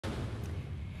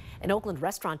An Oakland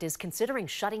restaurant is considering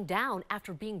shutting down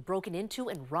after being broken into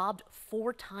and robbed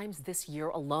 4 times this year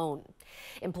alone.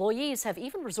 Employees have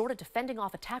even resorted to fending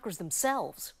off attackers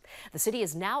themselves. The city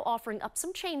is now offering up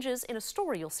some changes in a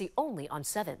story you'll see only on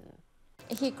 7.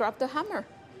 He grabbed the hammer,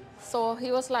 so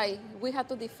he was like, we had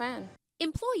to defend.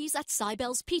 Employees at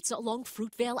Cybel's Pizza along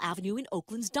Fruitvale Avenue in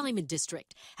Oakland's Diamond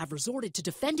District have resorted to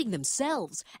defending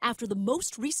themselves after the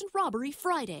most recent robbery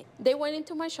Friday. They went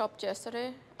into my shop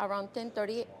yesterday around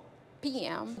 10:30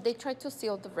 p.m. They tried to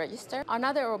steal the register.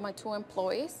 Another of my 2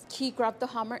 employees, he grabbed the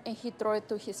hammer and he threw it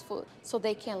to his foot so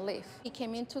they can leave. He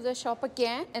came into the shop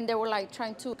again and they were like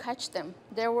trying to catch them.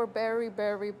 They were very,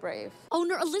 very brave.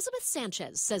 Owner Elizabeth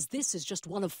Sanchez says this is just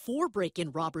one of 4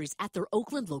 break-in robberies at their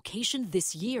Oakland location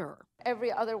this year.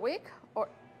 Every other week or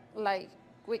like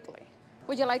weekly.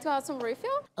 Would you like to have some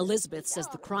refill? Elizabeth says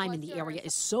the crime in the area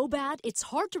is so bad, it's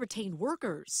hard to retain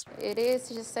workers. It is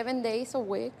just 7 days a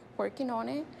week working on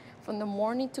it, from the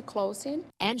morning to closing.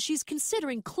 And she's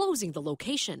considering closing the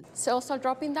location. Sales are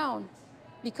dropping down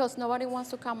because nobody wants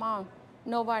to come out.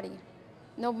 Nobody.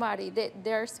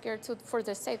 They're scared for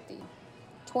their safety.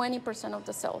 20% of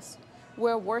the sales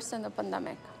were worse than the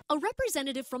pandemic. A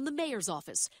representative from the mayor's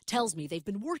office tells me they've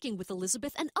been working with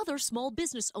Elizabeth and other small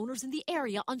business owners in the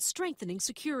area on strengthening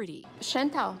security.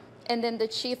 Chantal, and then the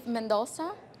chief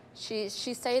Mendoza, she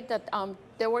said that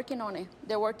they're working on it.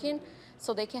 They're working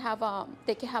so they can have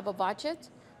a budget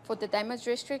for the Diamond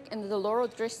District and the Laurel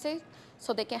District,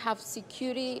 so they can have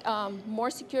security,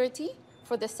 more security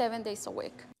for the 7 days a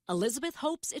week. Elizabeth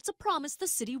hopes it's a promise the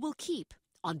city will keep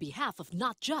on behalf of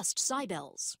not just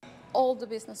Cybel's. All the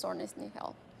business owners need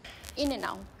help.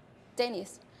 In-N-Out,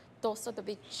 Denny's, those are the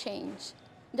big change.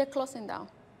 They're closing down.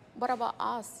 What about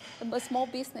us, a small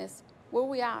business? Where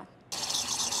we at?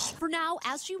 For now,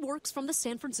 as she works from the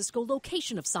San Francisco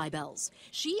location of Cybel's,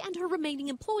 she and her remaining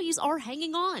employees are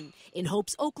hanging on in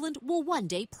hopes Oakland will one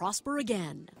day prosper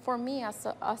again. For me, as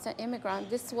an immigrant,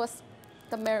 this was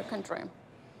the American dream.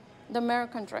 The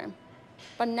American dream.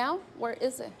 But now, where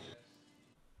is it?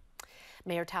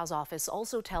 Mayor Tao's office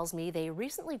also tells me they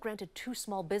recently granted 2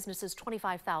 small businesses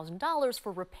 $25,000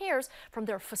 for repairs from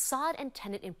their facade and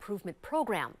tenant improvement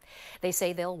program. They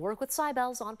say they'll work with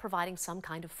Cybel's on providing some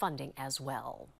kind of funding as well.